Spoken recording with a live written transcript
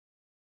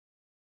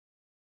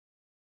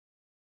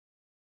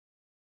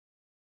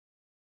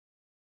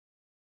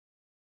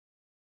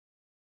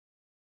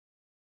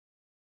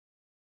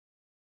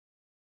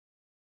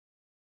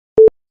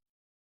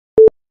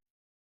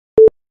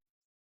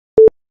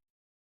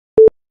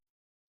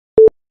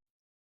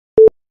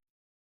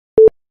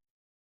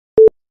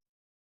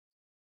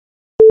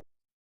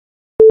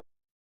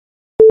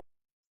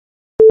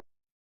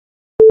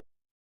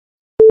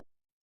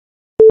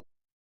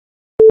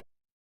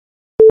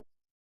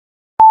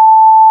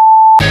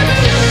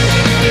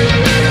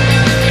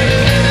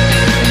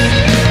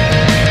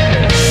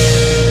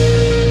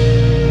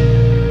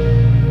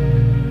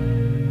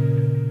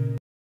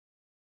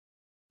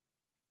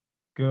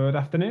Good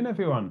afternoon,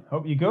 everyone.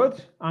 Hope you're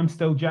good. I'm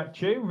still Jack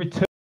Chew,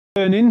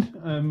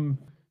 returning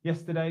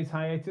yesterday's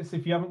hiatus.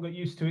 If you haven't got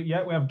used to it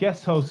yet, we have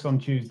guest hosts on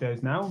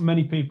Tuesdays now.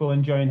 Many people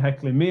enjoying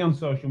heckling me on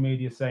social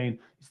media, saying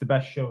it's the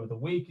best show of the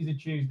week is a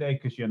Tuesday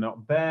because you're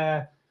not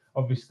there.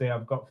 Obviously,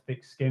 I've got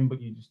thick skin,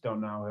 but you just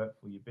don't know how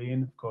hurtful you're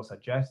being. Of course, I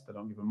jest. I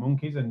don't give a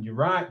monkeys. And you're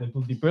right, they're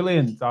bloody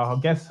brilliant. Our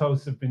guest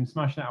hosts have been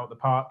smashing it out of the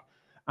park.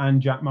 And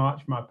Jack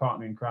March, my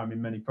partner in crime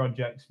in many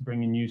projects,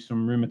 bringing you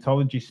some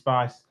rheumatology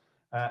spice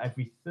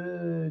every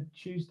third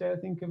Tuesday, I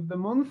think, of the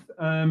month.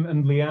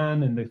 And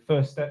Leanne and the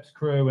First Steps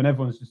crew, and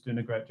everyone's just doing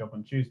a great job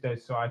on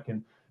Tuesdays, so I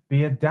can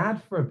be a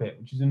dad for a bit,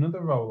 which is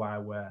another role I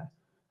wear.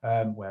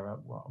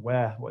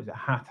 What is it?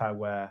 Hat I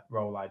wear,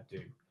 role I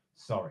do.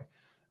 Sorry.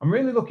 I'm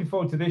really looking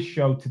forward to this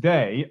show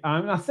today.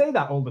 I say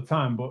that all the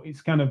time, but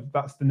it's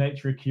that's the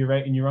nature of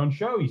curating your own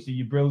show. You see,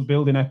 you're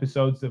building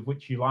episodes of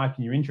which you like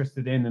and you're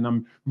interested in, and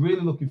I'm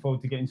really looking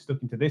forward to getting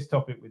stuck into this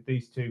topic with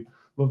these two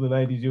lovely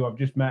ladies who I've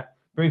just met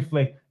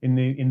briefly in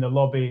the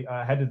lobby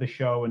ahead of the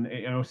show, and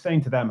I was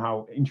saying to them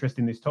how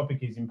interesting this topic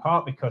is, in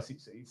part because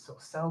it's sort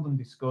of seldom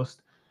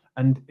discussed,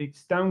 and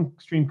its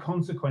downstream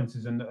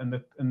consequences, and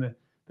it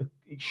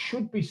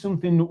should be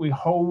something that we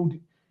hold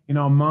in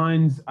our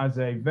minds as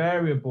a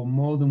variable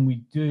more than we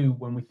do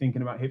when we're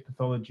thinking about hip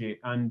pathology.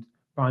 And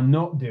by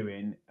not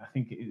doing, I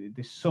think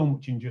there's so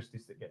much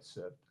injustice that gets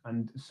served.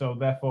 And so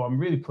therefore, I'm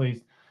really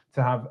pleased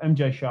to have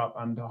MJ Sharp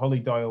and Holly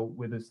Doyle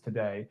with us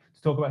today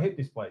to talk about hip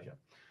dysplasia.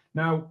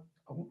 Now,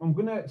 I'm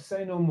going to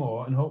say no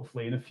more, and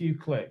hopefully in a few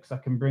clicks I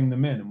can bring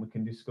them in and we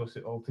can discuss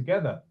it all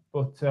together.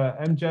 But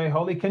MJ,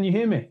 Holly, can you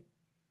hear me?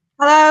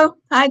 Hello.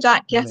 Hi,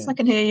 Jack. Yes, I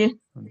can hear you.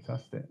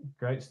 Fantastic.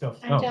 Great stuff.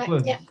 Hi, Jack.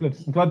 Good, yeah. good.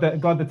 I'm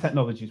glad the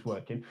technology is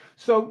working.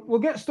 So we'll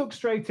get stuck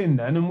straight in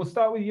then, and we'll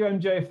start with you,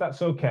 MJ, if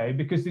that's okay,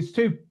 because there's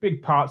two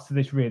big parts to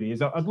this really.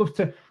 I'd love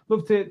to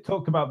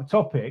talk about the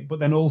topic, but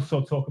then also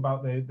talk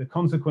about the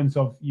consequence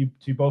of you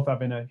two both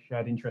having a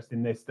shared interest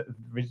in this that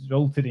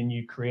resulted in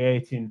you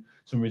creating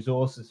some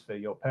resources for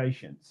your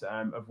patients,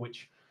 of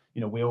which,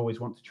 we always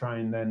want to try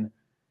and then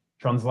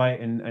translate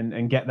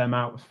and get them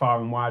out as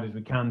far and wide as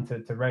we can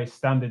to raise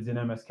standards in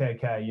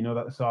MSKK.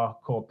 That's our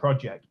core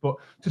project. But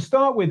to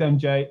start with,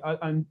 MJ,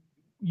 and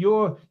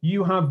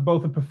you have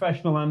both a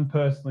professional and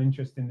personal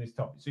interest in this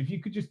topic. So if you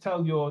could just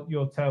tell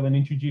your tale and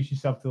introduce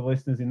yourself to the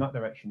listeners in that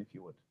direction, if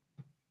you would.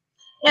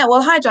 Yeah,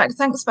 well, hi, Jack.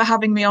 Thanks for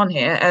having me on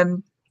here.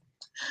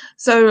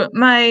 So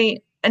my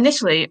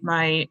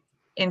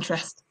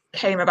interest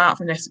came about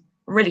from this,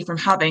 really from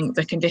having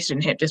the condition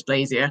hip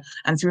dysplasia,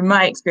 and through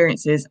my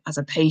experiences as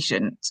a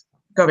patient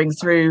going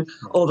through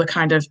all the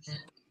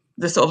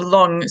sort of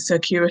long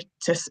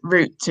circuitous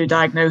route to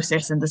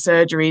diagnosis and the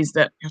surgeries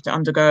that you have to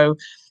undergo.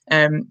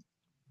 And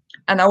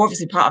now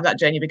obviously part of that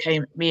journey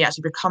became me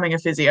actually becoming a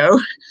physio,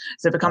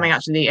 so becoming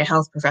actually a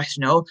health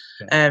professional.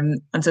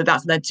 And so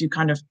that's led to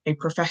kind of a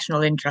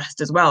professional interest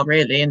as well,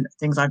 really, in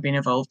things I've been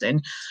involved in.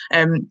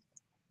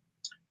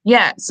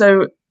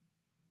 So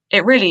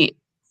it really,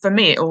 for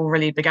me, it all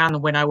really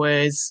began when I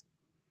was,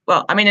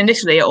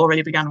 initially it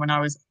already began when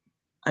I was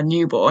a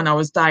newborn. I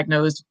was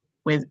diagnosed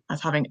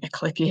as having a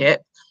clicky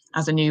hip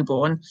as a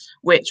newborn,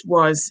 which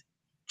was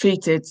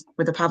treated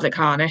with a Pavlik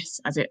harness,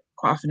 as it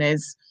quite often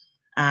is,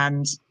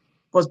 and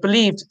was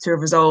believed to have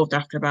resolved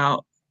after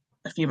about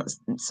a few months,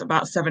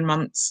 about 7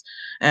 months.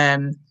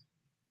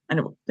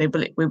 We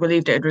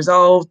believed it had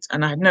resolved,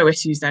 and I had no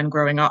issues then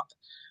growing up.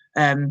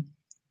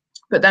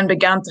 But then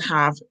began to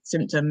have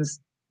symptoms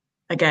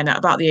again at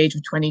about the age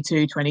of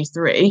 22,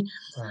 23.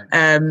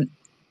 Right.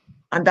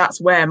 And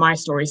that's where my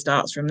story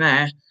starts from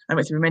there. I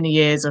went through many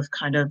years of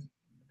kind of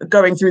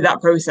going through that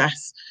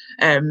process.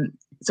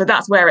 So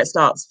that's where it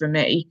starts for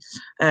me.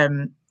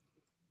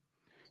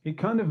 It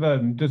kind of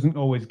doesn't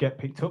always get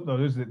picked up, though,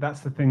 does it? That's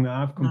the thing that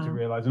I've come to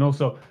realize. And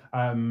also,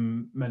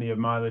 many of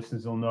my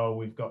listeners will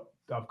know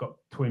I've got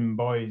twin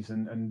boys,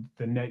 and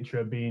the nature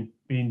of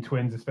being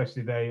twins,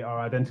 especially they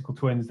are identical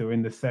twins. They're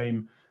in the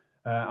same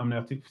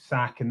amniotic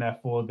sac, and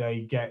therefore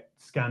they get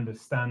scanned as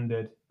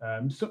standard.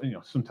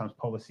 Sometimes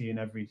policy in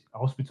every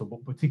hospital,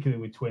 but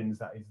particularly with twins,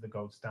 that is the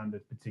gold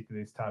standard.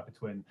 Particularly this type of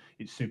twin,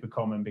 it's super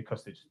common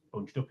because they're just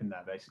bunched up in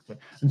there, basically.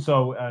 And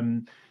so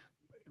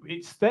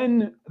it's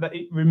then that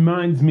it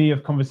reminds me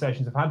of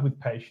conversations I've had with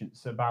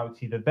patients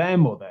about either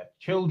them or their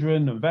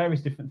children, and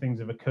various different things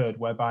have occurred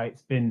whereby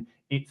it's been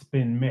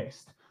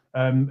missed.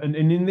 And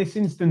in this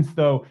instance,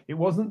 though, it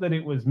wasn't that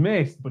it was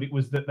missed, but it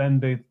was that then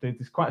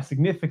there's quite a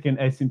significant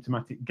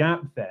asymptomatic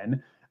gap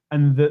then,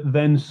 and that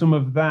then some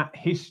of that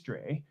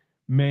history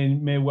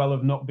may well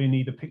have not been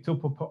either picked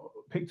up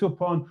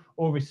on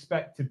or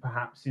respected,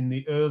 perhaps in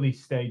the early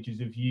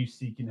stages of you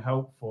seeking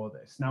help for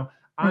this. Now,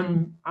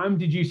 I'm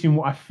deducing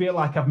what I feel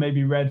like I've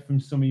maybe read from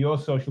some of your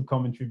social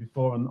commentary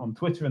before on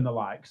Twitter and the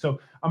like. So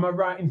am I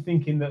right in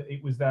thinking that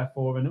it was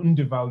therefore an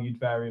undervalued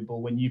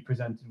variable when you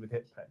presented with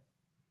hip pain?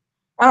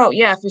 Oh,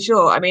 yeah, for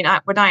sure. I mean,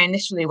 when I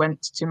initially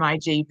went to my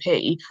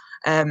GP,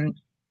 it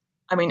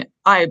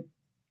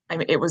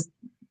was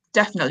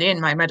definitely in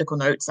my medical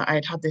notes that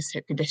I had this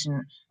hip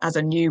condition as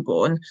a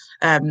newborn.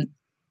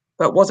 But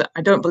but wasn't,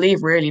 I don't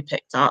believe, really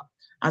picked up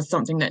as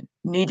something that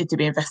needed to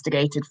be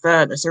investigated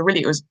further. So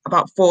really, it was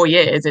about 4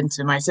 years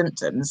into my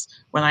symptoms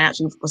when I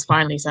actually was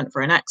finally sent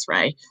for an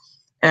X-ray.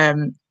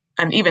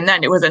 And even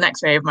then, it was an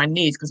X-ray of my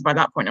knees, because by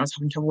that point I was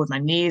having trouble with my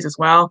knees as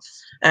well.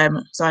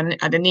 So I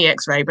had a knee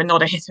X-ray, but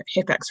not a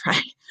hip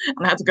X-ray,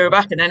 and I had to go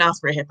back and then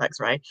ask for a hip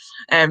X-ray.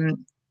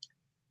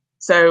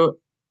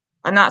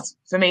 And that's,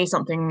 for me,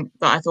 something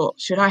that I thought,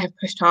 should I have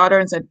pushed harder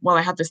and said, well,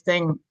 I had this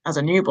thing as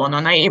a newborn.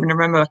 And I even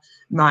remember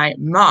my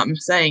mum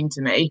saying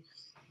to me,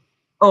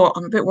 oh,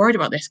 I'm a bit worried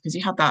about this because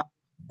you had that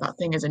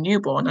thing as a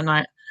newborn.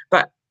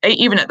 But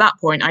even at that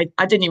point,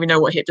 I didn't even know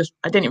what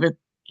I didn't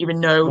even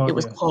know it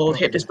was called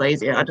hip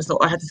dysplasia. I just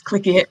thought I had this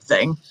clicky hip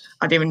thing.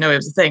 I didn't even know it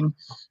was a thing.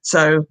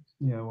 So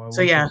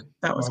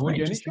that was quite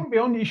interesting.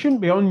 It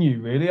shouldn't be on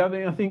you, really.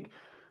 I think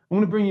I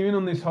want to bring you in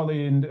on this,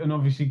 Holly, and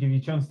obviously give you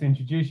a chance to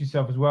introduce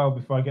yourself as well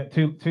before I get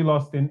too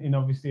lost in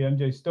obviously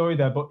MJ's story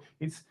there. But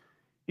it's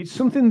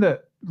something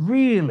that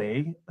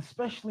really,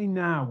 especially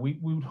now, we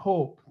would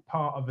hope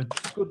part of a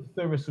good,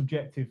 thorough,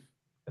 subjective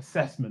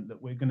assessment that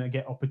we're going to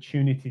get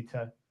opportunity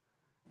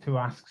to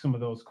ask some of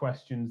those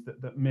questions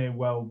that may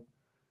well,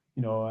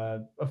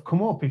 have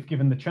come up if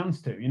given the chance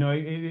to.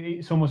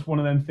 It's almost one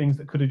of them things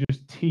that could have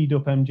just teed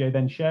up MJ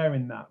then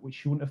sharing that, which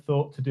she wouldn't have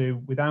thought to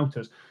do without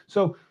us.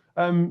 So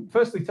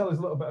firstly, tell us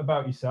a little bit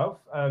about yourself,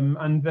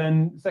 and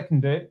then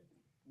secondly,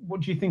 what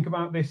do you think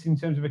about this in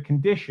terms of a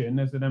condition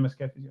as an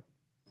MSK physio?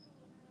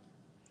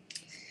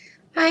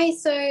 Hi,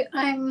 so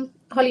I'm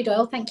Holly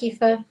Doyle. Thank you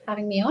for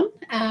having me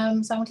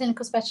on. So I'm a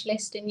clinical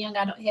specialist in young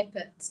adult hip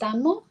at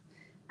Stanmore.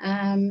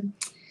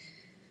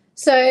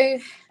 So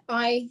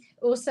I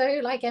also,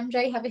 like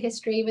MJ, have a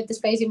history with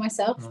dysplasia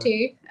myself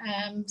too.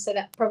 So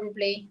that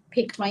probably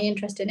piqued my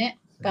interest in it.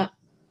 But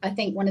I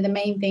think one of the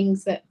main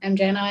things that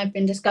MJ and I have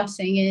been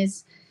discussing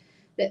is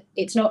that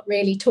it's not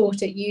really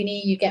taught at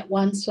uni. You get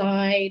one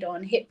slide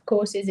on hip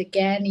courses,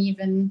 again,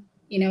 even,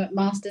 at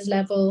master's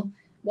level,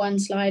 one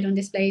slide on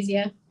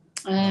dysplasia.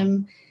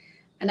 And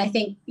I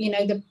think,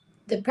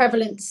 the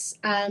prevalence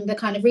and the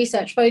kind of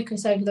research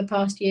focus over the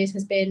past years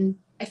has been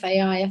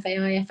FAI,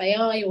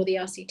 or the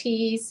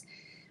RCTs,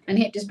 and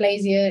hip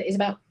dysplasia is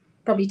about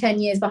probably 10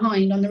 years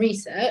behind on the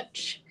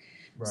research.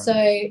 Right. So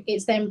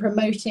it's then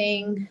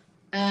promoting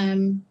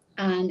and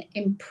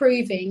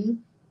improving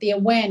the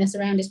awareness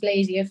around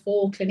dysplasia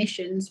for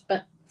clinicians,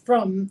 but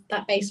from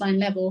that baseline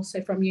level,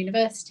 so from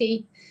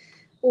university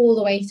all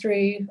the way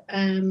through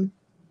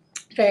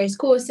various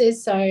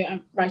courses. So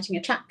I'm writing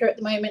a chapter at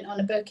the moment on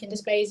a book in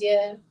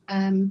dysplasia,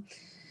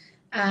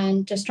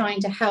 and just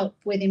trying to help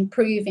with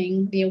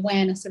improving the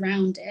awareness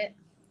around it,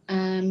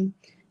 and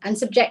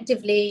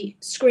subjectively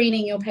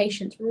screening your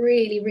patients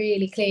really,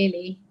 really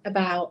clearly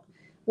about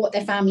what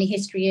their family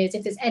history is,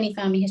 if there's any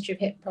family history of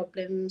hip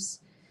problems,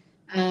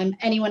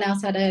 anyone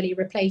else had early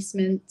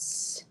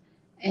replacements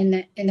in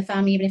the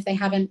family, even if they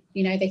haven't.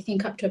 They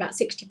think up to about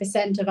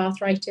 60% of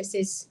arthritis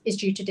is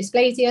due to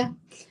dysplasia.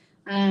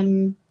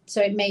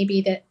 So it may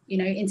be that,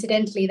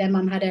 incidentally, their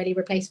mum had early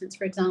replacements,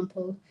 for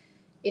example.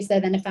 Is there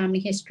then a family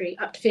history?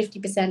 Up to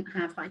 50%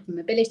 have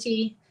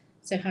hypermobility.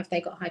 So have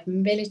they got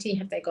hypermobility?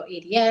 Have they got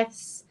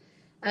EDS?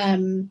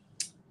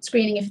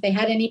 Screening if they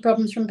had any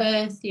problems from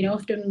birth.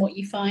 Often what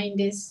you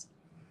find is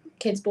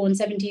kids born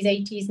 70s,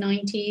 80s,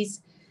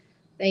 90s.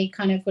 They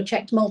kind of were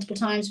checked multiple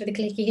times for the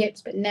clicky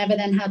hips, but never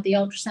then had the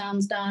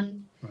ultrasounds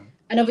done. Right.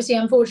 And obviously,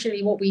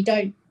 unfortunately, what we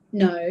don't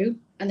know,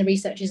 and the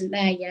research isn't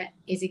there yet,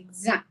 is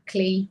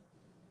exactly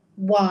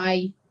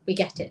why we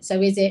get it.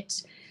 So is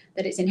it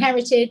that it's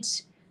inherited?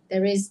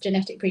 There is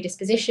genetic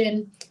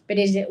predisposition, but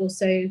is it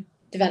also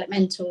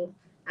developmental?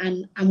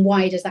 And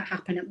why does that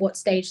happen? At what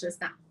stage does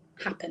that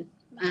happen?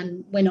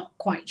 And we're not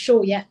quite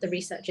sure yet. The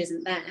research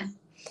isn't there.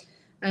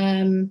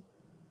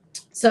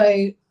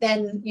 So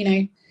then,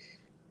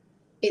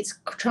 it's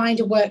trying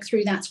to work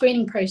through that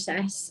screening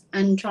process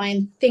and try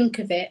and think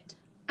of it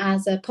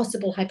as a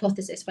possible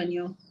hypothesis when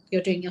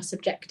you're doing your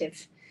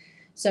subjective.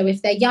 So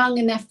if they're young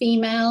and they're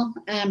female,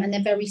 and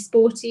they're very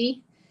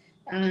sporty,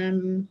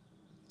 then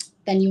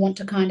you want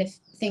to kind of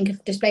think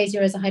of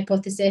dysplasia as a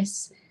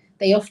hypothesis.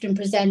 They often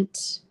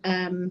present,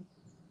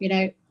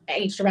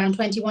 aged around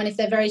 21 if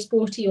they're very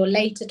sporty, or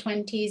later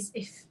 20s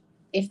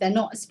if they're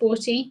not as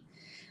sporty.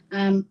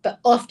 But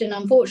often,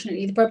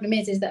 unfortunately, the problem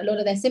is that a lot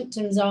of their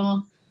symptoms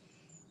are,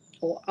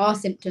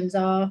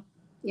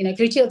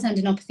 gluteal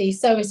tendinopathy,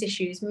 psoas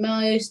issues.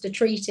 Most are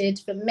treated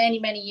for many,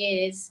 many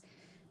years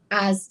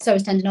as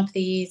psoas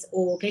tendinopathies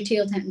or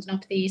gluteal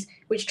tendinopathies,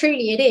 which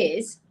truly it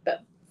is,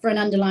 but for an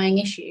underlying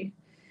issue.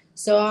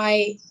 So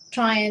I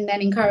try and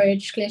then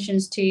encourage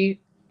clinicians to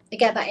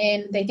get that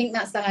in. They think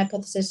that's the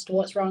hypothesis to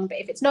what's wrong, but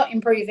if it's not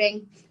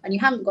improving and you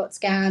haven't got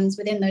scans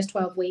within those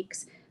 12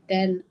 weeks,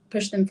 then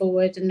push them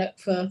forward and look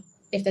for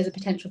if there's a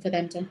potential for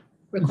them to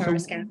require a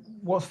scan.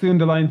 What's the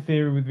underlying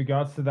theory with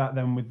regards to that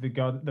then, with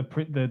regard the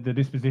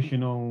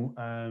dispositional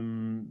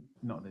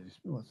not this,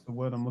 what's the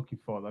word I'm looking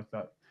for, like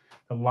that,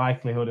 the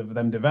likelihood of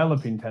them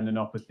developing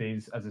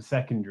tendinopathies as a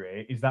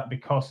secondary, is that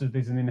because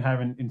there's an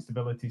inherent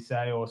instability,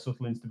 say, or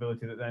subtle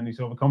instability that then is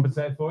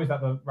overcompensated for? Is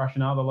that the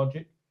rationale, the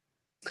logic?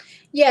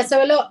 Yeah,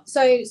 so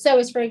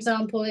psoas, for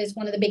example, is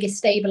one of the biggest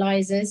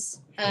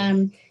stabilizers.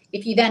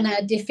 If you then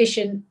are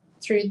deficient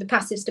through the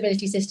passive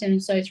stability system,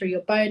 so through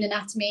your bone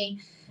anatomy,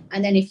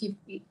 and then if you,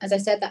 as I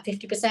said, that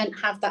 50%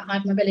 have that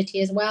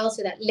hypermobility as well,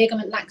 so that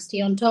ligament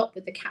laxity on top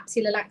with the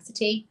capsular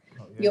laxity,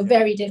 you're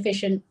very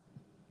deficient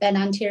then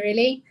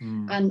anteriorly,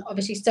 and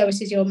obviously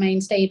psoas is your main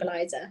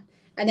stabilizer.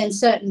 And then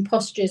certain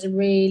postures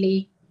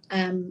really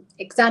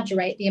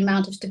exaggerate the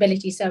amount of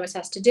stability psoas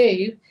has to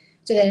do,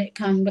 so that it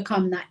can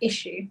become that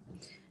issue.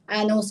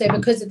 And also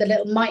because of the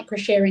little micro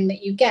shearing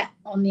that you get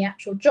on the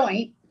actual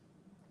joint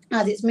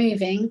as it's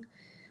moving,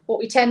 what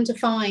we tend to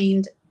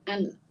find,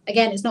 and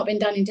again, it's not been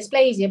done in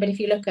dysplasia, but if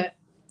you look at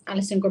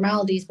Alison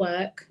Grimaldi's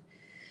work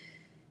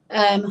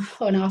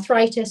on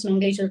arthritis and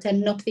on gluteal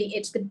tendinopathy,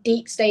 it's the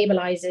deep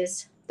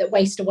stabilizers that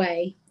waste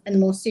away, and the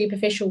more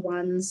superficial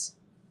ones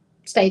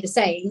stay the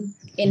same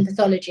in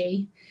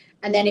pathology.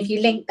 And then if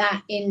you link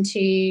that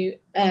into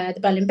the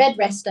Berlin bed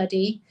rest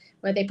study,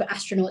 where they put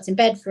astronauts in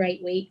bed for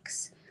 8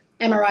 weeks,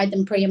 MRI'd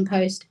them pre and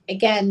post,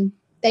 again,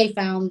 they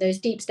found those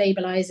deep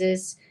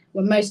stabilizers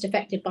were most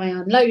affected by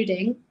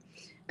unloading,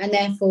 and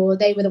therefore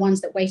they were the ones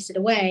that wasted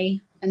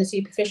away, and the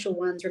superficial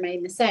ones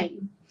remained the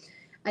same.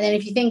 And then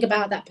if you think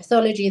about that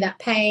pathology, that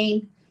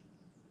pain,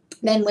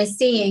 then we're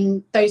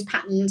seeing those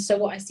patterns. So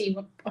what I see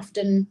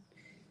often,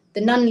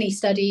 the Nunley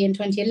study in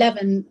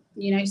 2011,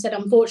 said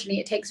unfortunately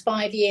it takes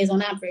 5 years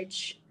on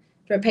average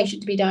for a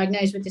patient to be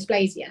diagnosed with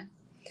dysplasia.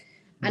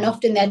 And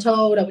often they're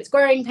told, oh, it's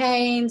growing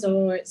pains,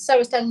 or it's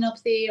psoas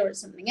tendinopathy, or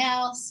it's something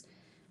else.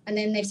 And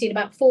then they've seen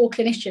about 4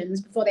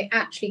 clinicians before they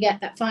actually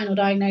get that final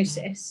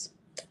diagnosis.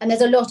 And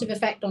there's a lot of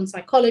effect on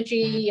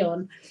psychology,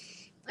 on,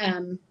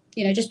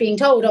 just being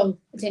told, oh,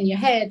 it's in your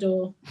head,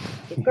 or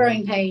it's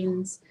growing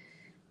pains.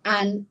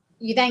 And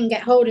you then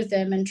get hold of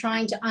them and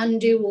trying to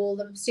undo all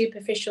the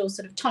superficial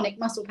sort of tonic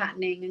muscle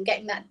patterning and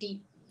getting that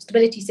deep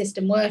stability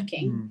system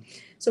working.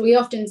 So we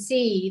often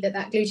see that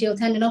gluteal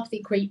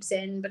tendinopathy creeps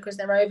in because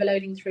they're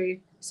overloading through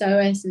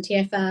psoas and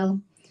TFL,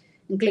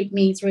 and glute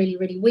med's really,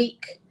 really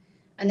weak.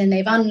 And then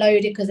they've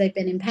unloaded because they've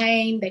been in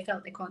pain. They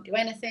felt they can't do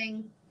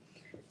anything.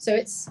 So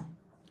it's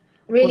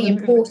really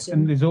important.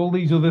 And there's all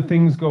these other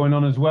things going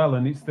on as well.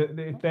 And it's that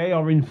if they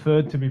are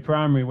inferred to be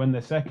primary when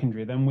they're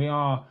secondary, then we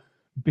are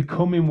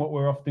becoming what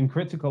we're often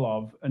critical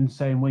of and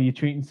saying, well, you're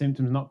treating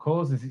symptoms, not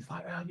causes. It's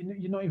like,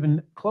 you're not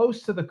even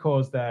close to the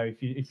cause there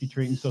if you're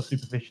treating so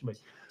superficially.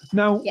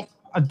 Now,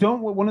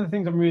 one of the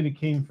things I'm really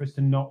keen for us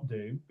to not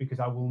do, because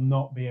I will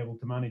not be able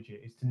to manage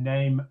it, is to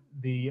name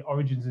the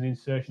origins and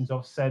insertions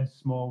of said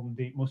small and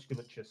deep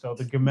musculature. So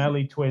the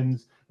Gemelli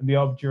twins and the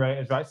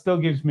obturators, right? Still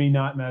gives me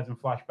nightmares and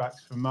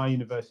flashbacks from my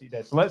university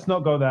days. So let's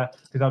not go there,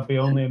 because I'd be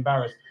only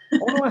embarrassed. I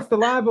want to ask the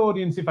live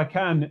audience, if I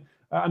can,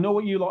 I know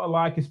what you lot are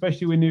like,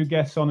 especially with new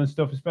guests on and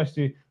stuff,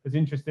 especially as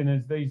interesting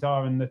as these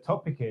are and the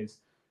topic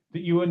is,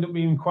 that you end up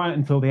being quiet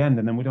until the end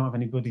and then we don't have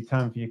any bloody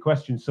time for your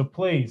questions. So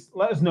please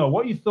let us know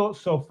what you thought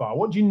so far.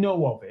 What do you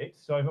know of it?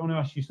 So if I want to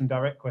ask you some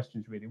direct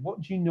questions, really,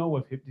 what do you know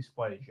of hip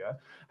dysplasia?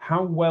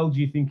 How well do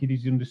you think it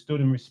is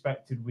understood and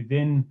respected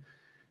within,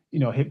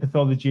 hip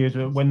pathology as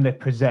when they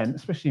present,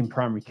 especially in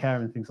primary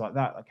care and things like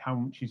that? Like, how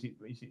much is it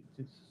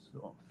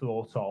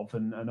thought of,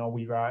 and are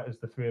we right, as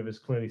the three of us,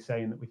 clearly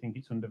saying that we think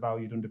it's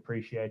undervalued,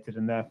 underappreciated,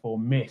 and therefore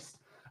missed?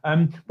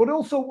 But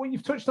also what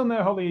you've touched on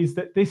there, Holly, is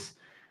that this,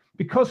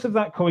 because of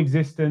that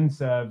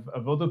coexistence of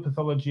other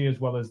pathology as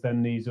well as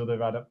then these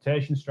other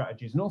adaptation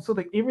strategies, and also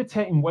the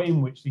irritating way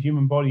in which the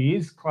human body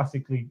is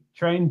classically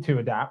trained to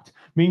adapt,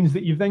 means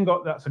that you've then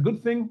got, that's a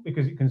good thing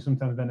because it can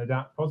sometimes then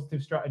adapt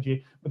positive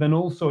strategy, but then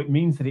also it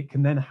means that it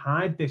can then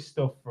hide this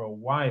stuff for a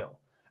while,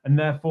 and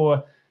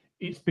therefore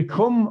it's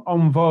become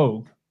en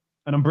vogue.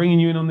 And I'm bringing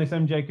you in on this,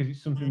 MJ, because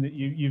it's something that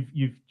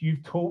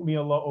you've taught me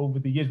a lot over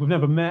the years. We've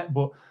never met,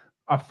 but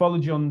I've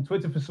followed you on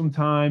Twitter for some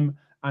time,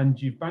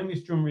 and you've banged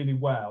this drum really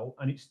well,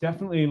 and it's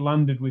definitely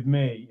landed with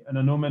me, and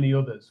I know many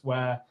others,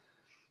 where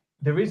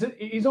it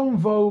is en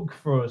vogue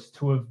for us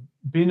to have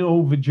been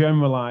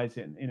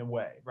overgeneralizing in a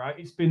way, right?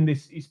 It's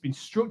been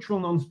structural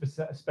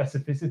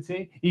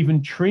non-specificity,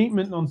 even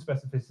treatment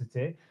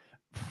non-specificity,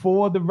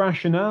 for the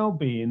rationale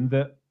being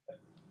that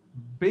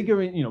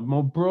bigger,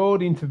 more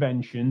broad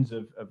interventions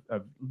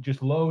of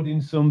just loading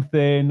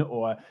something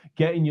or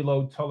getting your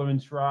load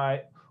tolerance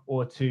right,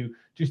 or to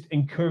just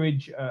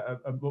encourage a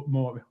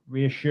more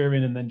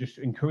reassuring and then just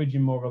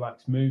encouraging more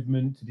relaxed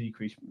movement to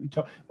decrease.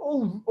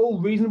 All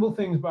reasonable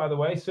things, by the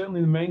way,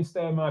 certainly the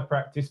mainstay of my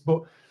practice.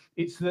 But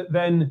it's that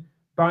then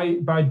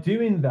by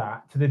doing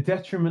that to the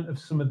detriment of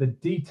some of the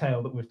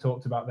detail that we've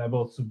talked about there,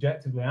 both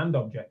subjectively and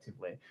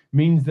objectively,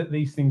 means that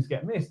these things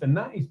get missed. And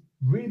that is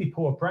really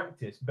poor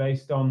practice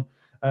based on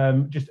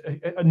just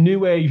a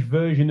new age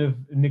version of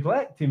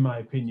neglect, in my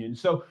opinion.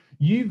 So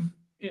you've,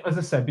 as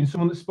I said, been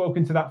someone that's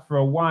spoken to that for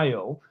a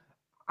while.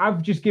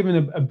 I've just given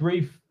a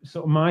brief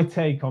sort of my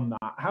take on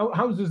that.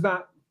 How does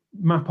that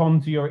map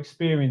onto your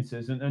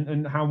experiences,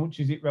 and how much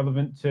is it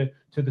relevant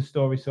to the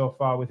story so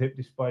far with hip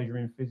dysplasia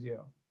in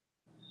physio?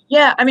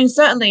 Yeah, I mean,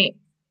 certainly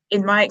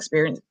in my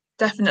experience,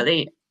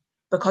 definitely,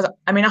 because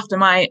I mean, after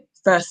my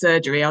first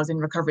surgery, I was in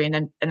recovery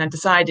and then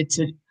decided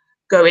to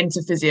go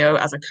into physio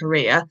as a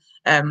career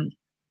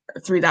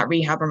through that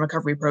rehab and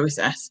recovery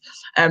process.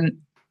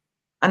 And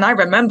I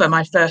remember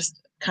my first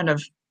kind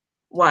of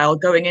while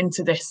going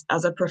into this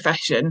as a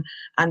profession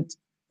and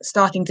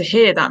starting to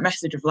hear that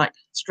message of like,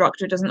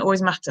 structure doesn't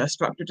always matter,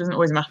 structure doesn't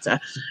always matter.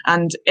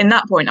 And in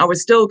that point, I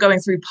was still going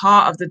through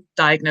part of the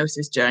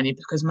diagnosis journey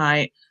because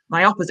my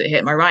opposite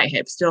hip, my right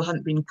hip, still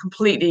hadn't been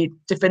completely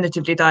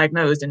definitively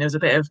diagnosed, and there was a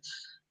bit of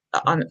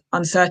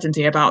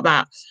uncertainty about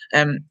that.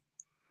 And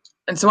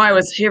so I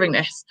was hearing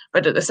this,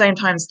 but at the same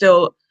time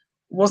still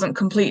wasn't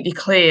completely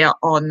clear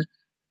on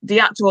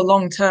the actual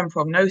long-term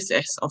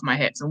prognosis of my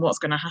hips and what's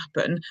going to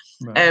happen.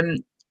 Right.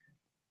 And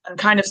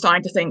kind of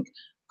starting to think,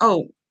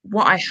 oh,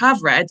 what I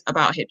have read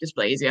about hip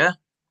dysplasia,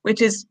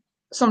 which is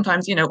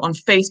sometimes, you know, on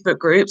Facebook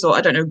groups or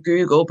I don't know,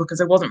 Google, because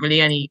there wasn't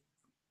really any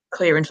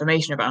clear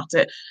information about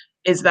it,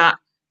 is that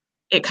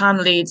it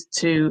can lead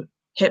to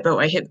hip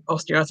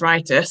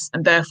osteoarthritis,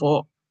 and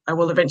therefore I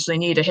will eventually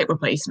need a hip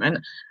replacement.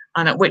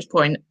 And at which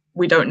point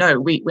we don't know.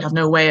 We have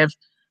no way of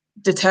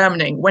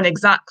determining when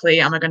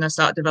exactly am I going to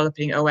start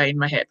developing OA in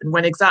my hip, and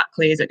when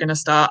exactly is it going to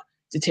start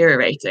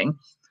deteriorating.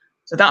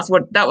 So that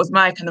was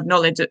my kind of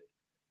knowledge,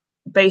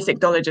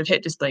 basic knowledge of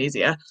hip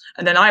dysplasia.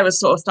 And then I was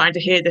sort of starting to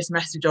hear this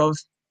message of,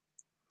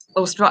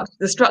 oh,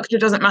 the structure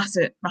doesn't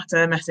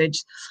matter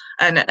message,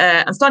 and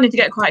I'm starting to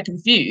get quite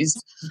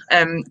confused.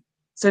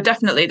 So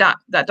definitely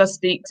that does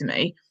speak to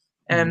me.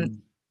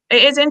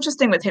 It is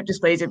interesting with hip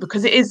dysplasia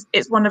because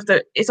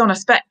it's on a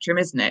spectrum,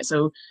 isn't it?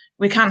 So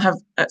we can have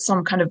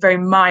some kind of very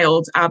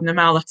mild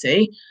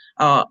abnormality,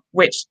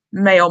 which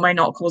may or may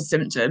not cause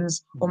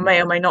symptoms, or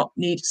may not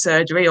need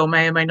surgery, or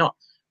may not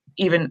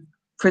even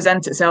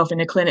present itself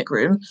in a clinic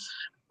room,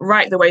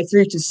 right the way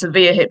through to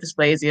severe hip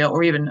dysplasia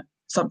or even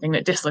something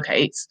that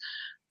dislocates.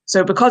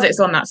 So because it's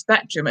on that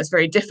spectrum, it's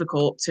very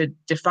difficult to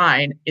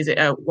define, is it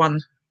a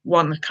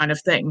one kind of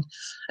thing?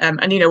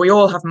 And you know, we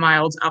all have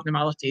mild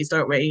abnormalities,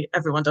 don't we?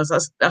 Everyone does.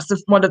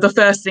 That's one of the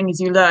first things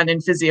you learn in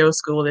physio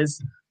school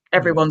is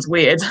everyone's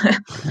weird.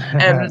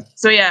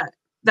 So yeah,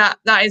 that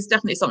is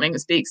definitely something that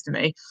speaks to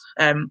me.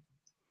 And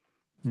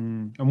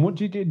what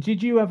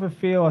did you ever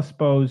feel, I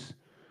suppose,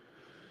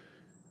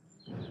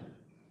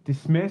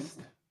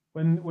 dismissed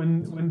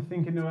when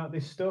thinking about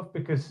this stuff?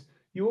 Because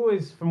you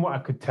always, from what I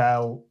could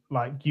tell,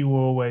 like you were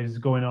always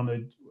going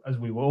on as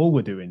we all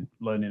were doing,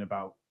 learning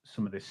about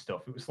some of this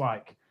stuff. It was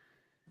like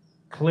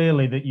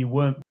clearly that you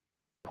weren't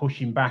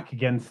pushing back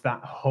against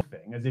that whole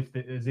thing,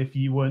 as if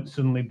you weren't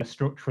suddenly a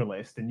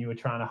structuralist and you were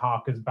trying to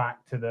hark us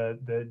back to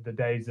the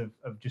days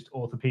of just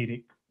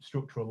orthopedic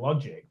structural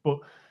logic. But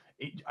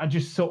I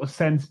just sort of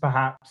sense,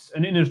 perhaps,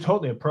 and in a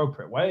totally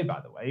appropriate way, by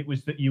the way, it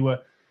was that you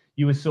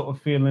were sort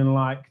of feeling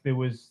like there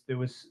was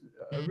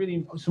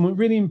some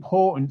really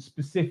important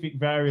specific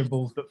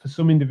variables that for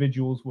some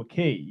individuals were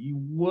key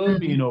were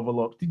being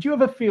overlooked. Did you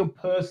ever feel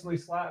personally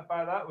slighted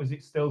by that? Was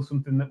it still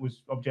something that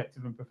was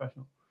objective and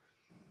professional?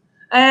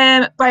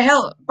 By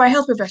health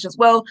professionals,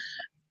 well,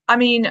 I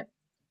mean,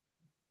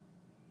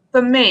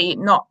 for me,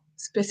 not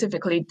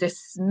specifically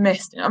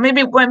dismissed. Or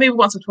maybe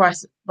once or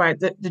twice by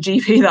the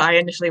GP that I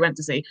initially went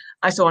to see.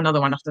 I saw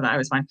another one after that. It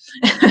was fine.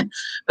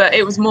 But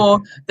it was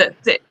more that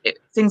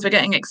things were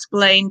getting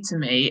explained to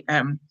me,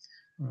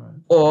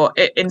 or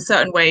in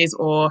certain ways,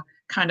 or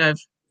kind of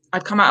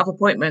I'd come out of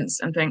appointments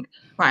and think,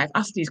 right, I've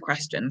asked these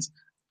questions.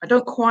 I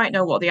don't quite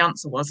know what the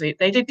answer was.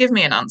 They did give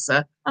me an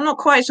answer. I'm not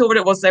quite sure what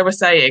it was they were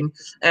saying.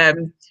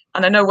 And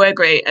I know we're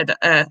great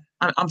at,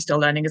 I'm still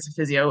learning as a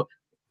physio.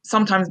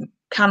 Sometimes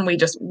can we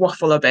just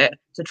waffle a bit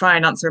to try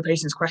and answer a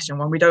patient's question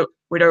when we don't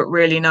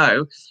really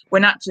know,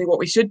 when actually what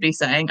we should be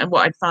saying, and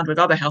what I'd found with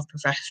other health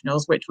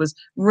professionals, which was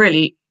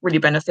really, really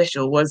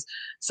beneficial, was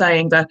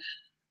saying that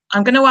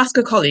I'm going to ask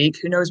a colleague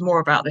who knows more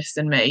about this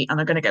than me, and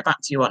I'm going to get back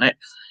to you on it.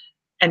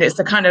 And it's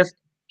the kind of,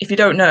 if you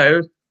don't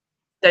know,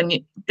 then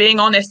being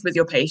honest with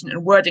your patient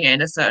and wording it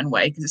in a certain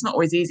way, because it's not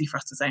always easy for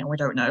us to say, oh, we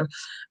don't know.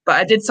 But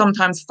I did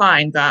sometimes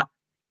find that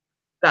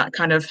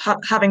kind of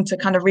having to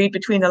kind of read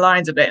between the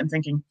lines a bit and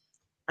thinking,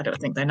 I don't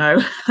think they know.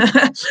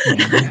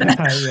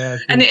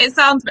 And it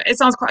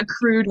sounds quite a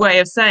crude way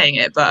of saying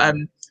it, but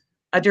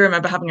I do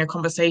remember having a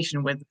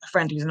conversation with a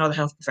friend who's another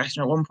health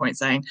professional at one point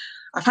saying,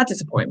 I've had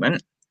this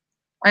appointment.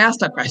 I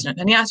asked that question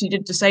and he actually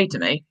did just say to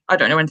me, I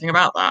don't know anything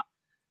about that.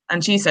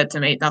 And she said to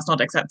me, that's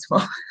not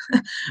acceptable.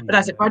 But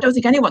I said, well, I don't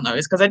think anyone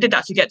knows, because I did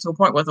actually get to a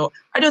point where I thought,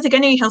 I don't think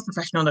any health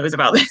professional knows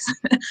about this.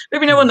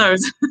 Maybe no one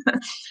knows.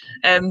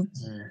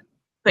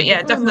 But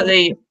yeah,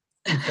 definitely.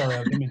 Sorry,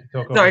 I didn't mean to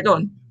talk. Sorry, go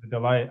on. The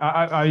delay.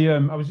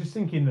 I was just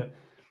thinking that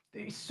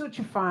it's such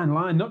a fine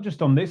line, not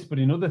just on this, but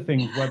in other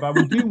things, whereby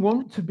we do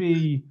want to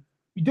be.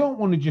 You don't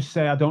want to just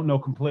say, I don't know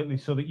completely,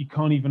 so that you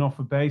can't even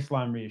offer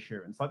baseline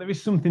reassurance. Like, there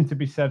is something to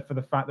be said for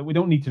the fact that we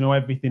don't need to know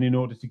everything in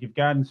order to give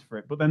guidance for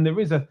it. But then there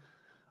is a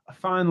a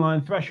fine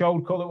line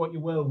threshold, call it what you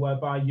will,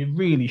 whereby you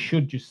really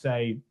should just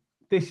say,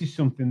 this is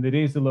something that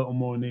is a little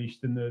more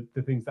niche than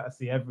the things that I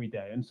see every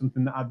day, and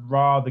something that I'd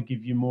rather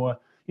give you more,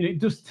 it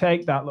does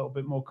take that little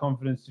bit more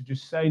confidence to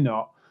just say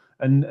not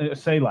and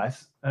say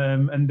less.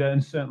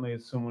 And certainly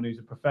as someone who's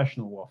a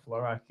professional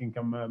waffler, I think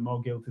I'm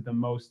more guilty than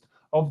most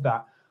of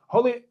that.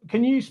 Holly,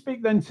 can you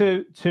speak then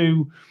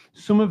to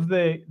some of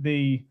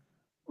the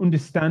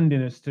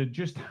understanding as to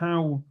just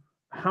how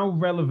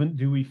relevant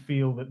do we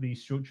feel that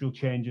these structural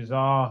changes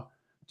are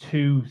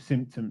to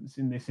symptoms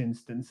in this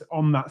instance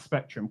on that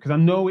spectrum? Because I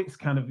know it's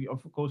kind of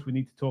course, we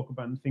need to talk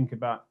about and think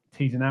about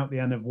teasing out the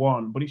N of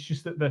 1, but it's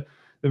just that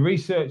the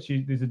research,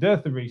 there's a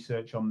dearth of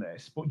research on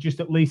this, but just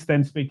at least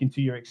then speaking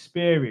to your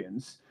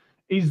experience,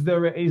 is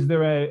there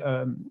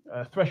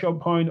a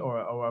threshold point or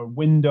a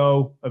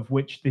window of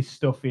which this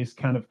stuff is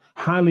kind of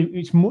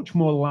it's much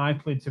more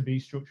likely to be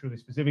structurally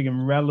specific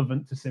and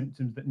relevant to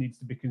symptoms that needs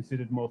to be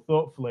considered more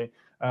thoughtfully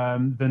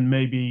than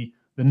maybe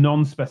the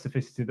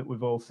non-specificity that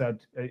we've all said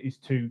is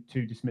too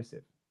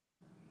dismissive?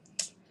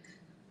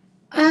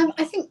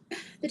 I think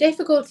the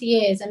difficulty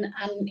is, and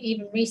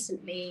even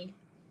recently,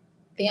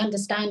 the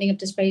understanding of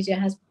dysplasia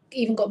has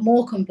even got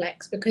more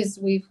complex because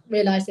we've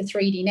realized the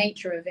 3D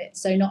nature of it.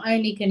 So not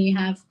only can you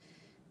have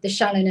the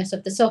shallowness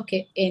of the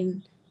socket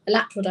in a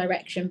lateral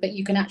direction, but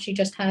you can actually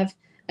just have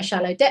a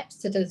shallow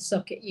depth to the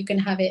socket. You can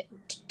have it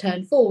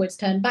turn forwards,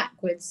 turn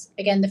backwards.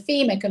 Again, the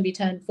femur can be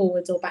turned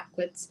forwards or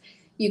backwards.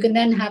 You can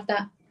then have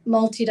that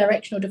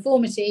multi-directional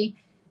deformity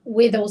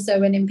with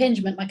also an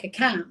impingement like a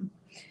cam.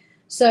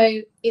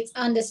 So it's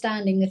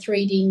understanding the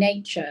 3D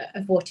nature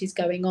of what is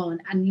going on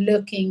and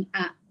looking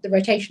at the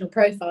rotational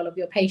profile of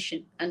your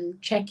patient and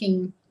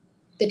checking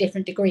the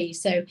different degrees.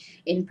 So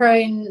in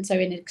prone, so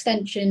in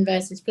extension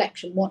versus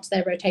flexion, what's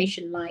their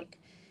rotation like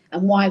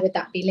and why would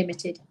that be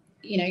limited?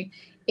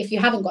 If you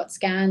haven't got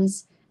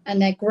scans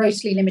and they're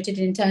grossly limited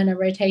in internal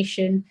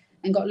rotation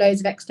and got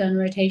loads of external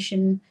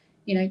rotation,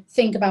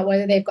 think about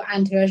whether they've got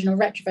anteversion or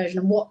retroversion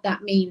and what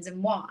that means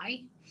and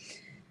why.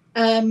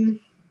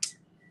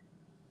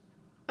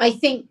 I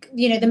think,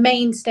 the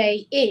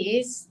mainstay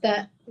is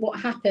that what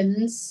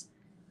happens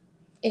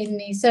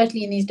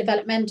certainly in these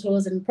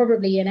developmentals and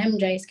probably in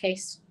MJ's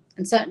case,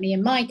 and certainly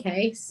in my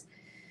case,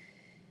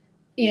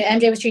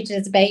 MJ was treated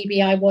as a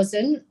baby, I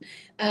wasn't.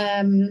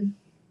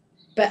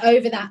 But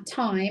over that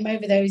time,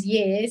 over those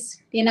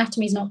years, the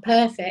anatomy is not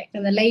perfect,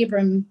 and the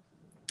labrum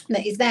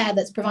that is there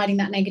that's providing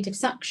that negative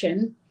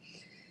suction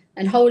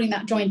and holding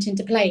that joint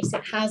into place,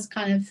 it has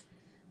kind of,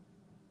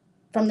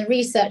 from the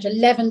research,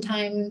 11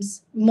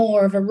 times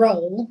more of a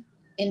role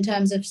in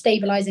terms of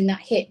stabilizing that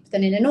hip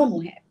than in a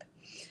normal hip.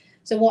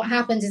 So what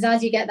happens is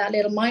as you get that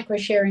little micro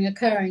shearing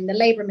occurring, the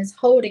labrum is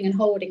holding and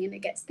holding, and it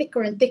gets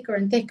thicker and thicker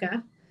and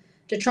thicker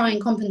to try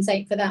and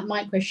compensate for that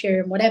micro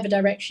shear in whatever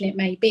direction it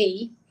may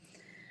be.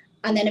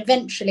 And then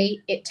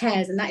eventually it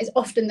tears, and that is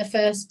often the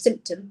first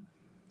symptom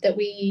that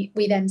we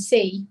then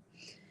see.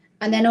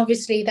 And then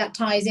obviously that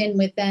ties in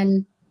with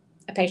then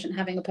a patient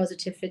having a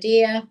positive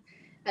Fadia,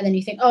 and then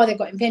you think, oh, they've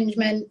got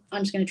impingement,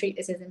 I'm just going to treat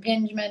this as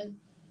impingement.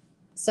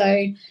 So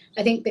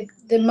I think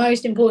the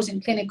most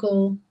important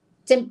clinical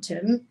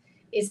symptom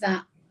is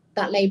that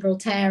labral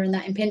tear and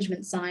that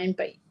impingement sign,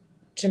 but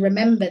to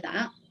remember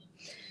that.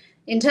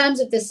 In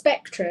terms of the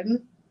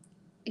spectrum,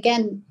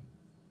 again,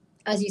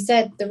 as you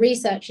said, the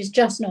research is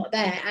just not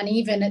there. And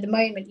even at the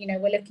moment,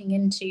 we're looking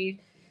into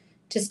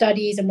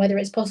studies and whether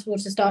it's possible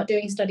to start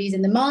doing studies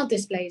in the mild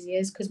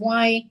dysplasias, because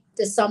why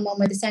does someone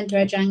with a center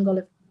edge angle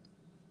of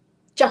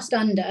just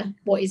under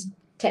what is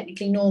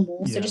technically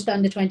normal, so just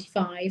under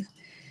 25,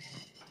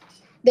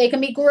 they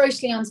can be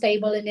grossly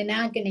unstable and in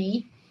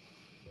agony,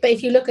 but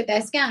if you look at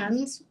their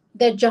scans,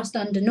 they're just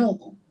under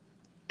normal.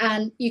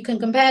 And you can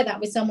compare that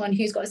with someone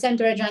who's got a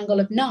center edge angle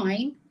of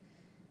 9,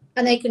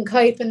 and they can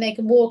cope and they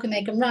can walk and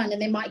they can run,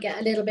 and they might get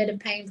a little bit of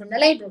pain from the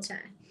labral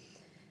tear.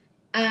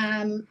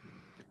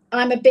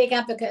 I'm a big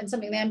advocate, and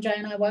something that MJ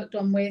and I worked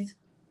on with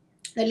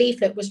the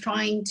leaflet was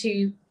trying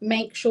to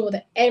make sure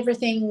that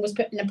everything was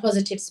put in a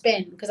positive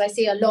spin, because I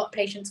see a lot of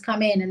patients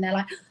come in and they're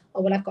like,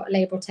 oh, well, I've got a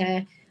labral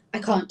tear, I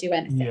can't do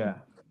anything.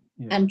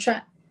 And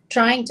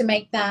trying to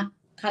make that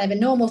kind of a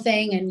normal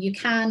thing, and you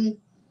can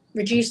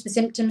reduce the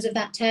symptoms of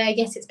that tear.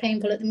 Yes, it's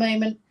painful at the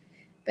moment,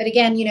 but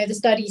again, the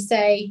studies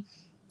say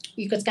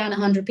you could scan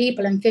 100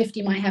 people and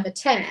 50 might have a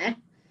tear,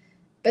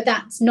 but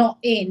that's not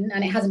in,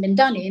 and it hasn't been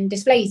done in,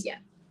 dysplasia.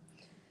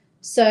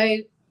 So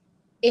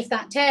if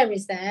that tear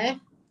is there,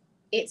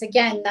 it's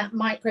again that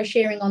micro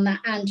shearing on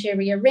that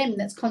anterior rim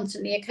that's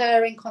constantly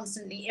occurring,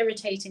 constantly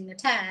irritating the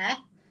tear.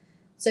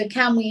 So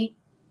can we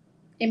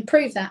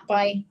improve that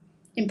by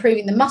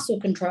improving the muscle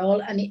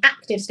control and the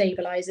active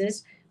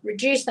stabilizers,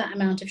 reduce that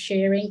amount of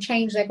shearing,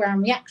 change their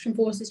ground reaction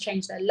forces,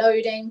 change their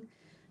loading,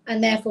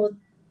 and therefore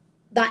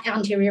that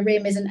anterior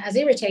rim isn't as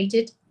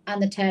irritated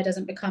and the tear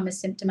doesn't become as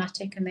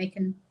symptomatic, and they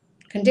can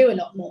do a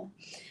lot more.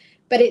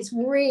 But it's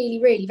really,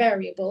 really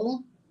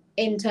variable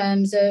in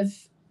terms of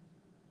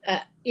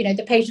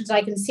the patients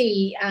I can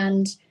see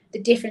and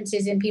the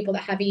differences in people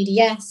that have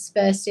EDS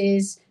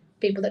versus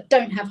people that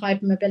don't have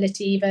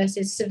hypermobility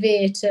versus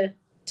severe to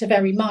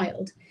very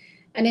mild.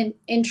 And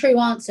in true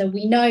answer,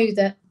 we know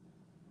that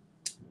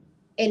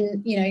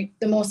in, you know,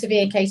 the more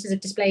severe cases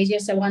of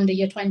dysplasia, so under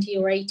your 20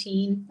 or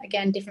 18,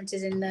 again,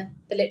 differences in the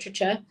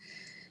literature,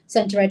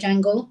 center edge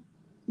angle,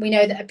 we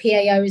know that a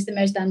PAO is the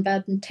most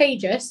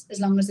advantageous as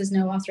long as there's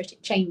no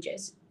arthritic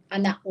changes,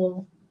 and that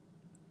will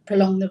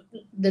prolong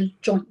the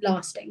joint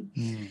lasting.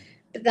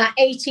 But that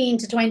 18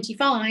 to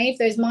 25,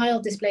 those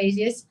mild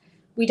dysplasias,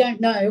 we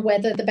don't know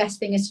whether the best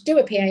thing is to do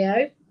a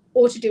PAO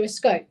or to do a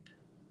scope.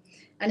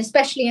 And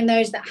especially in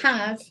those that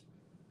have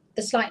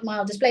the slight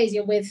mild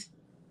dysplasia with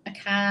a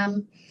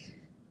CAM,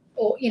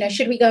 or, you know,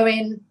 should we go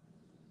in,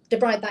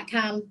 debride that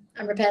CAM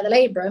and repair the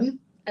labrum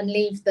and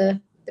leave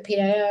the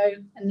PAO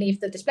and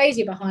leave the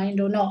dysplasia behind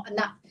or not? And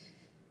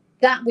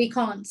that we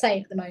can't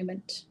say at the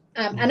moment.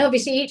 And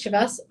obviously each of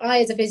us, I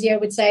as a physio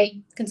would say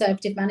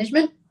conservative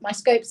management, my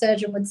scope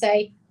surgeon would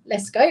say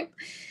less scope,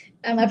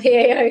 and my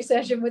PAO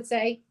surgeon would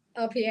say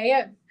our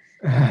PAO.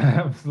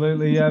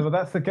 Absolutely, yeah. But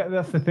that's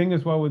the thing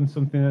as well, when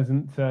something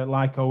isn't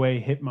like OA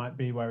hip might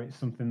be, where it's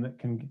something that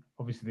can,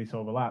 obviously this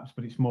overlaps,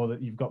 but it's more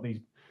that you've got these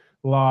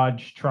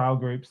large trial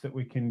groups that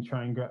we can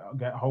try and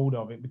get hold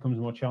of. It becomes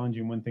more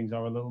challenging when things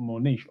are a little more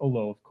niche,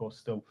 although of course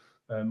still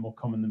more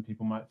common than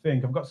people might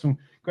think. I've got some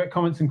great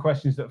comments and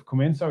questions that have come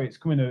in. Sorry,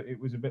 came in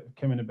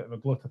a bit of a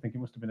glut. I think it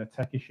must have been a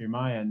tech issue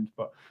my end.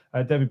 But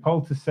David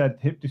Poulter said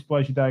hip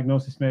dysplasia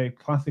diagnosis may have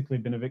classically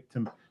been a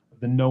victim of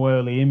the no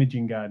early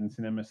imaging guidance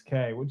in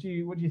MSK. What do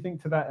you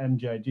think to that,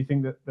 MJ? Do you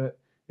think that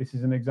this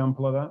is an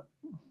example of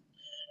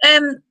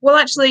that? Well,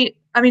 actually,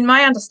 I mean,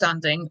 my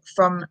understanding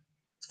from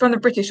the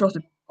British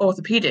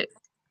orthopedic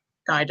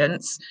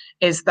guidance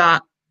is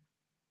that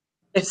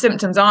if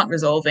symptoms aren't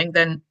resolving,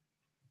 then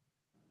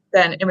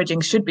imaging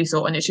should be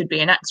sought, and it should be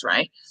an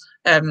X-ray.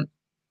 And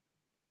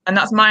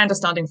that's my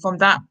understanding from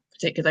that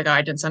particular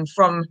guidance, and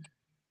from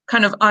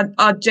kind of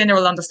our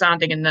general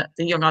understanding in the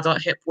young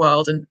adult hip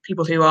world and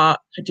people who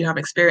do have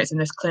experience in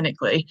this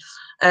clinically.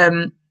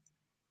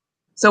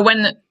 So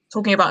when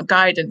talking about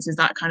guidance, is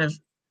that kind of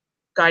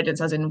guidance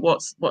as in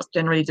what's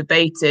generally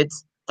debated,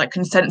 like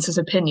consensus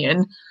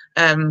opinion?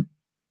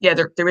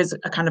 There is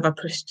a kind of a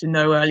push to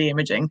no early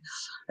imaging.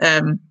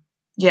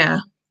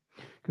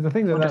 Because I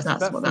think that's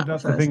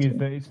the thing, is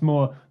that it's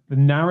more, the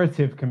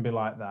narrative can be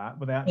like that,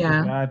 but the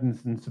actual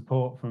guidance and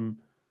support from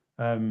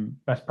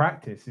best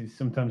practice is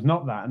sometimes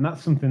not that. And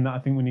that's something that I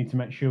think we need to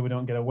make sure we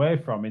don't get away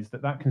from, is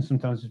that can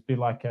sometimes just be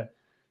like a,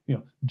 you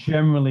know,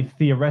 generally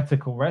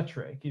theoretical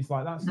rhetoric. It's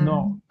like, that's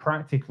not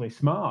practically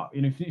smart.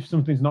 You know, if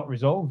something's not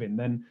resolving,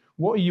 then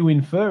what are you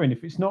inferring?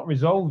 If it's not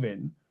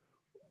resolving,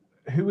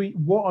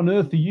 what on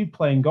earth are you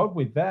playing God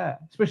with there?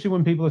 Especially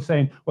when people are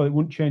saying, well, it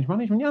wouldn't change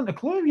management. You haven't a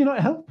clue. You're not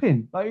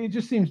helping. Like, it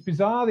just seems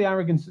bizarre, the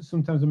arrogance that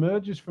sometimes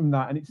emerges from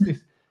that. And it's this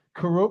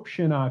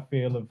corruption, I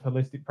feel, of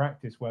holistic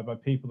practice, whereby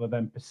people are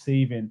then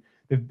perceiving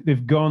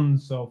they've gone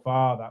so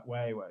far that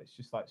way, where it's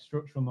just like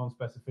structural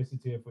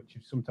non-specificity, of which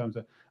is sometimes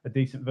a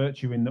decent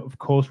virtue in that. Of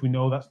course, we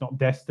know that's not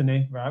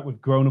destiny, right?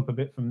 We've grown up a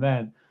bit from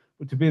then.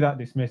 But to be that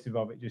dismissive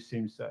of it just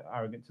seems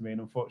arrogant to me,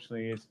 and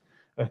unfortunately is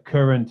a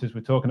current as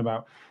we're talking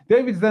about.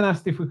 David's then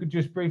asked if we could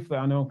just briefly,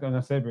 I know, can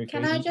I say briefly?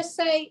 Can I just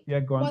say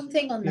one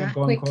thing on that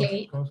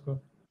quickly? Of course.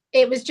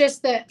 It was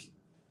just that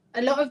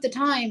a lot of the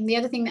time, the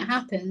other thing that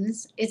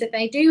happens is that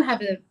they do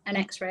have an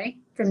X-ray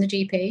from the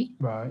GP,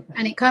 right?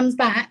 And it comes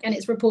back and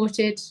it's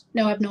reported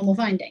no abnormal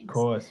findings. Of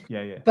course,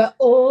 yeah. But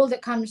all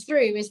that comes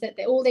through is that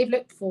all they've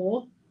looked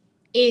for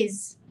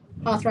is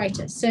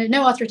arthritis, so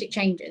no arthritic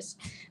changes.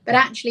 But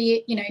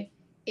actually, you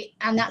know,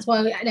 and that's why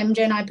MJ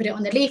and I put it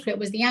on the leaflet,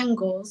 was the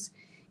angles.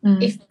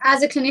 If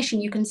as a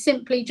clinician you can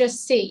simply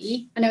just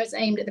see, I know it's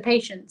aimed at the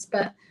patients,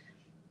 but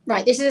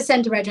right, this is a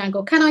center edge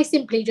angle. Can I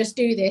simply just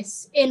do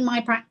this in my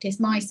practice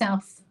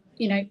myself?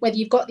 You know, whether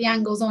you've got the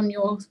angles on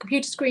your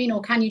computer screen or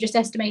can you just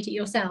estimate it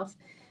yourself?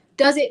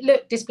 Does it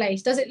look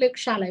displaced? Does it look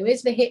shallow?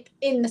 Is the hip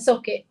in the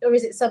socket or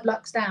is it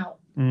subluxed out?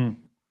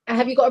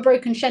 Have you got a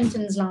broken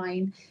Shenton's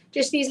line?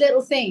 Just these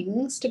little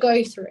things to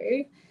go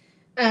through,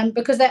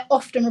 because they're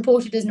often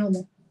reported as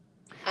normal.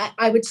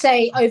 I would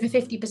say over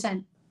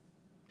 50%.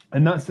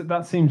 And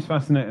that seems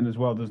fascinating as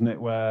well, doesn't it?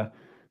 Where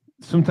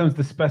sometimes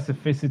the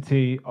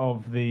specificity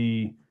of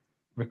the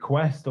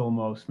request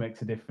almost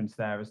makes a difference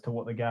there as to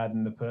what the guide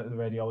and the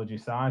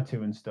radiologist are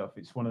to and stuff.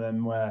 It's one of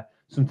them where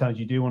sometimes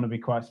you do want to be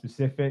quite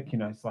specific. You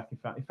know, it's like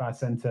if I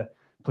sent a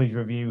please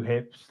review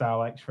hip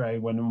style X-ray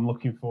when I'm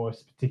looking for a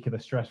particular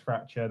stress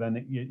fracture,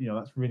 then you know,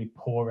 that's really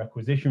poor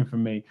requisition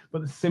from me.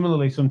 But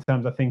similarly,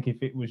 sometimes I think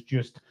if it was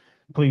just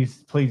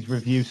please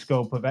review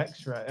scope of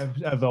X-ray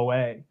of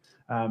OA.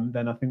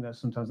 Then I think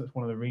that's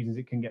one of the reasons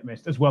it can get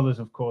missed, as well as,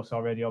 of course,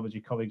 our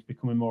radiology colleagues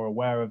becoming more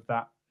aware of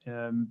that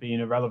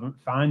being a relevant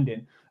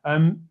finding.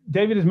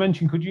 David has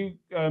mentioned, could you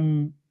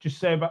just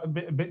say about a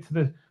bit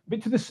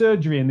to the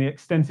surgery and the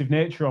extensive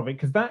nature of it,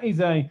 because that is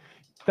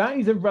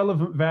a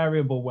relevant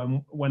variable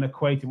when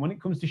equating, when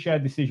it comes to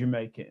shared decision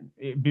making.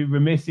 It'd be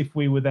remiss if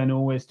we were then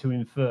always to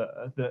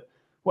infer that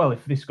well,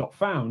 if this got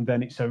found,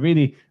 then it's a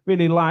really,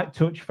 really light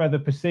touch feather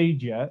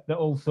procedure that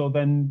also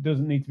then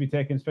doesn't need to be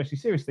taken especially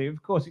seriously.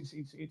 Of course,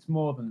 it's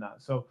more than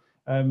that. So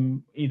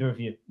either of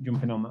you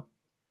jump in on that.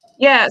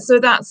 Yeah, so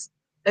that's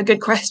a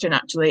good question,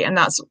 actually. And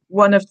that's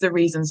one of the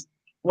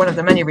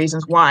many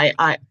reasons why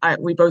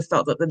we both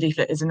felt that the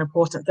leaflet is an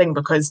important thing,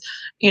 because,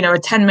 you know, a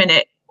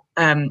 10-minute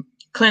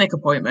clinic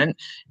appointment,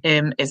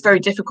 it's very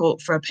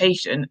difficult for a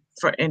patient,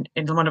 in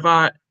one of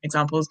our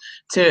examples,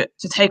 to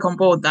take on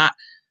board that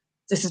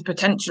this is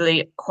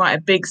potentially quite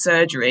a big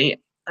surgery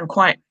and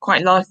quite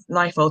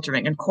life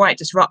altering and quite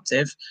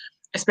disruptive,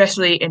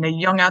 especially in a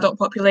young adult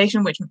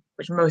population, which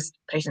most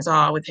patients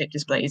are with hip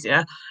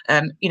dysplasia.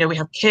 You know, we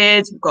have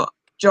kids, we've got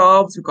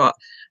jobs, we've got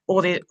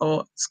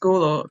or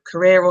school or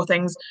career or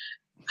things.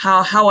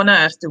 How on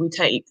earth do we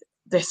take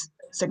this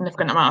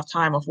significant amount of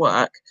time off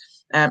work?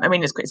 I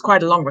mean, it's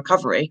quite a long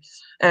recovery.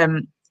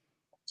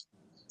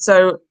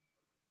 So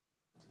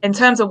in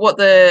terms of what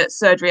the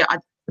surgery, I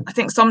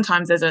think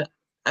sometimes there's a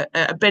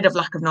bit of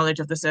lack of knowledge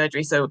of the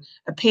surgery. So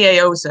a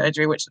PAO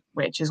surgery,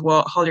 which is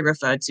what Holly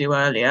referred to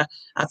earlier,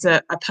 that's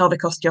a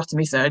pelvic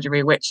osteotomy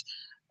surgery, which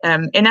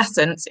in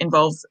essence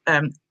involves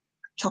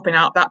chopping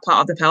out that part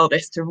of the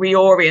pelvis to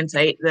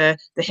reorientate the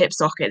hip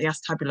socket, the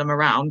acetabulum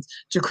around,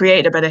 to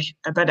create a better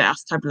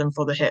acetabulum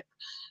for the hip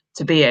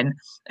to be in.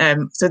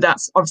 So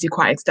that's obviously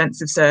quite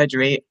extensive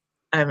surgery.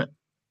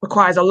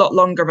 Requires a lot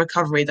longer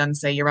recovery than,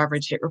 say, your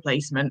average hip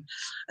replacement,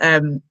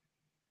 and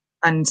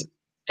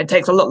it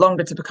takes a lot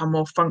longer to become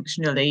more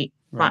functionally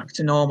back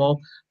to normal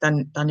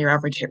than your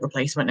average hip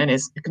replacement, and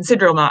is a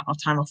considerable amount of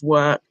time off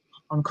work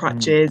on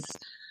crutches,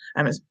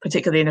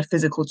 particularly in a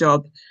physical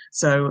job.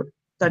 So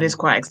that is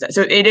quite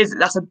extensive. So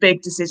that's a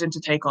big decision to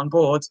take on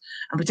board,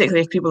 and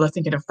particularly if people are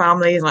thinking of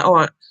families, like,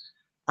 oh,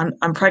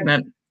 I'm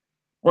pregnant.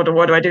 What do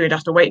I do? I'd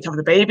have to wait to have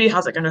the baby.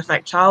 How's it going to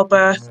affect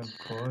childbirth?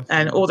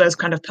 And all those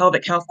kind of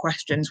pelvic health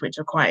questions, which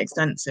are quite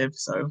extensive.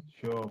 So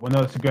sure. Well,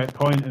 no, that's a great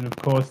point. And of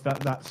course,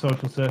 that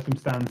social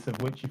circumstance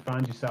of which you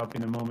find yourself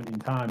in a moment in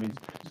time is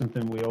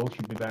something we all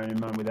should be bearing in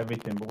mind with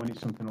everything. But when it's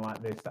something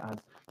like this that has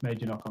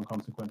major knock-on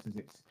consequences,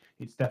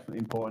 it's definitely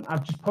important.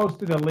 I've just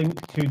posted a link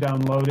to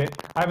download it.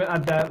 I haven't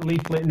had that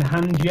leaflet in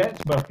hand yet,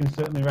 but I can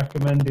certainly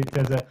recommend it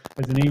as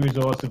an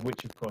e-resource, of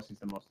which, of course, is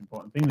the most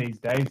important thing these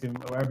days. And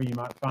wherever you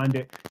might find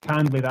it,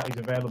 kindly, that is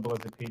available as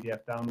a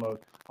PDF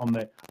download on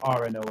the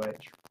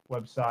RNOH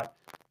website.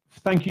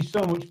 Thank you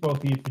so much,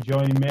 both of you, for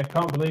joining me. I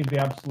can't believe the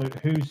absolute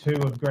who's who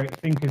of great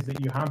thinkers that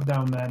you have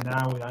down there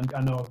now. And I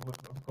know, of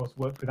course,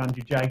 worked with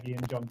Andrew Jaggi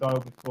and John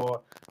Doyle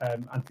before,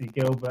 Anthony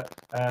Gilbert.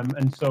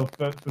 And so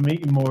for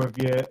meeting more of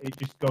you, it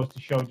just goes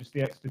to show just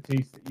the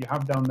expertise that you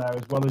have down there,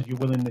 as well as your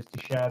willingness to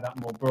share that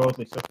more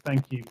broadly. So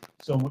thank you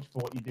so much for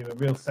what you do, a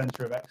real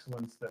centre of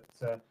excellence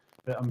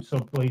that I'm so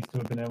pleased to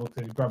have been able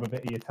to grab a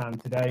bit of your time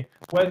today.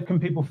 Where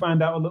can people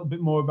find out a little bit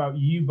more about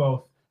you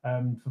both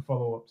for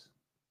follow-ups?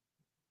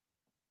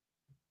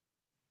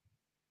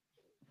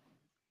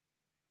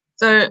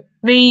 So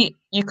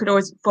you could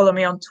always follow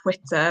me on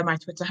Twitter. My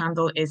Twitter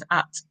handle is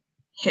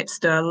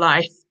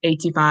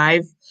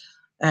 @hipsterlife85.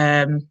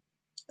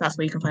 That's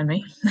where you can find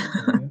me.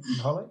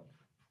 Holly?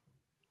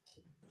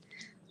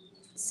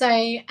 So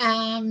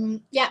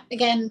yeah,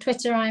 again,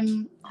 Twitter,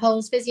 I'm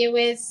Holes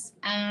PhysioWiz,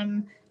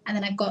 and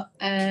then I've got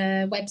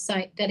a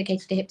website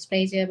dedicated to hip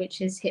dysplasia,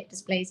 which is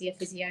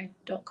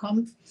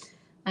hipdysplasiaphysio.com.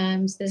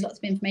 So there's lots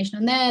of information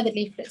on there. The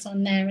leaflet's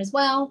on there as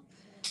well.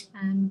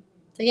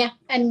 So yeah,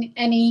 and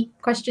any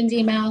questions,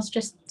 emails,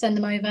 just send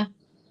them over.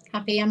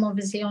 Happy. I'm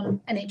obviously on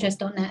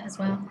NHS.net as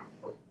well.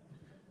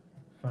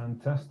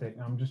 Fantastic.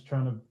 I'm just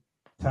trying to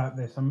type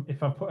this.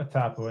 If I put a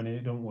typo in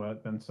it don't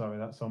work, then sorry,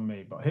 that's on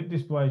me. But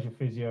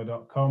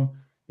hipdysplasiaphysio.com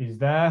is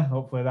there.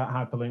 Hopefully that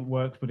hyperlink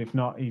works, but if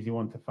not, easy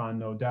one to find,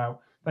 no doubt.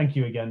 Thank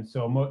you again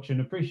so much,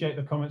 and appreciate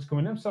the comments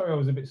coming. I'm sorry I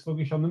was a bit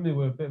sluggish on them. They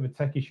were a bit of a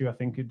tech issue, I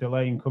think, a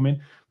delay in coming.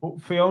 But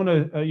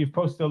Fiona, you've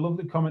posted a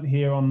lovely comment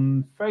here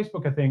on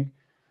Facebook, I think,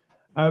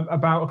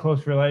 about a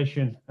close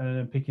relation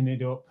and picking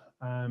it up.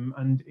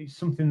 And it's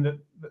something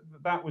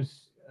that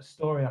was a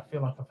story I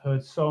feel like I've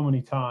heard so many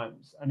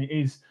times. And it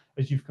is,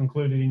 as you've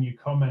concluded in your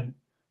comment,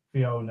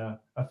 Fiona,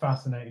 a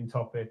fascinating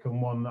topic,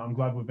 and one that I'm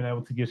glad we've been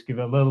able to just give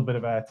a little bit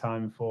of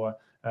airtime for.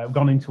 We've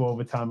gone into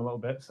overtime a little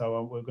bit,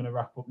 so we're going to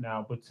wrap up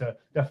now. But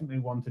definitely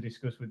one to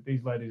discuss with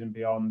these ladies and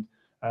beyond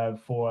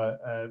for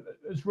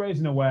us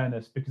raising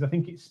awareness, because I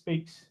think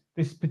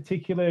this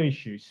particular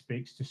issue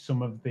speaks to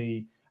some of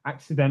the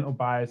accidental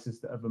biases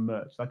that have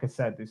emerged. Like I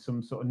said, there's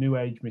some sort of new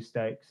age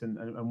mistakes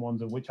and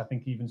ones of which I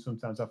think even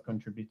sometimes I've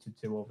contributed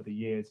to over the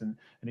years, and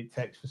it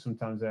takes for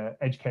sometimes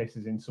edge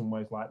cases in some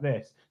ways like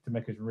this to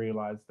make us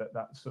realize that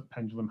sort of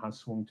pendulum has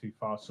swung too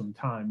far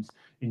sometimes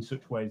in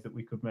such ways that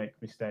we could make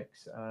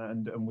mistakes,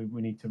 and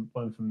we need to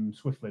learn from them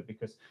swiftly,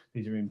 because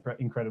these are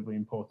incredibly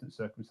important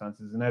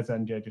circumstances. And as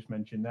NJ just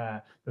mentioned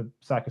there, the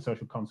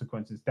psychosocial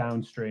consequences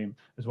downstream,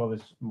 as well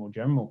as more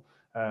general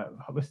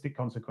holistic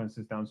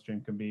consequences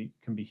downstream, can be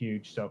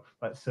huge. So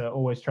let's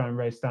always try and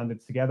raise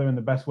standards together, and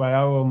the best way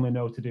I only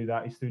know to do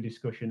that is through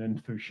discussion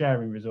and through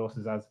sharing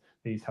resources as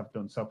these have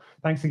done. So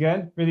thanks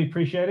again. Really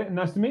appreciate it, and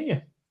nice to meet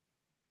you.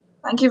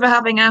 Thank you for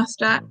having us,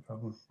 Jack. No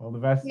problem. All the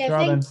best. Yeah,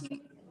 Ciao then. thank you.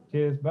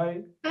 Cheers.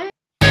 Bye. Bye.